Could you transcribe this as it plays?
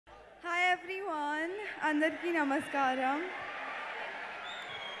Andarki namaskaram.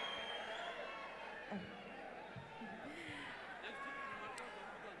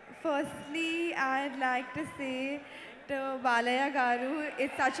 Firstly, I'd like to say to Balaya Garu,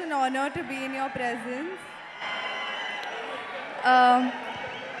 it's such an honor to be in your presence. Um,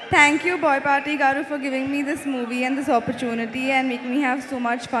 Thank you, Boyapati Garu, for giving me this movie and this opportunity and making me have so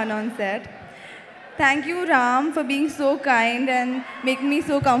much fun on set. Thank you, Ram, for being so kind and making me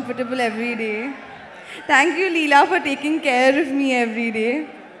so comfortable every day. Thank you, Leela, for taking care of me every day.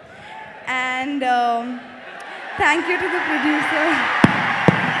 And thank you to the producer.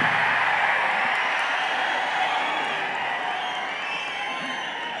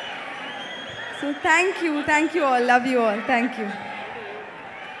 So thank you all, love you all, thank you.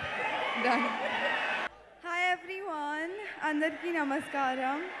 Done. Hi everyone, Andarki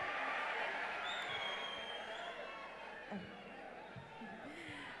namaskaram.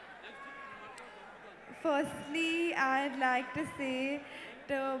 Firstly, I'd like to say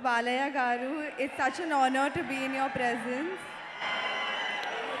to Balaya Garu, it's such an honor to be in your presence.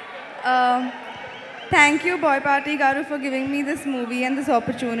 Thank you, Boyapati Garu, for giving me this movie and this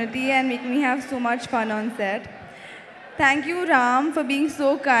opportunity and making me have so much fun on set. Thank you, Ram, for being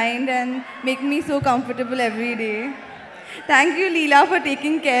so kind and making me so comfortable every day. Thank you, Leela, for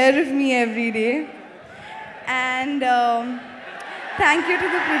taking care of me every day. And thank you to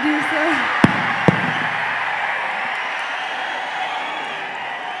the producer.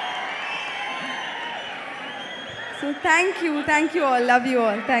 So thank you all, love you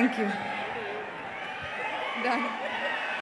all, thank you. Done.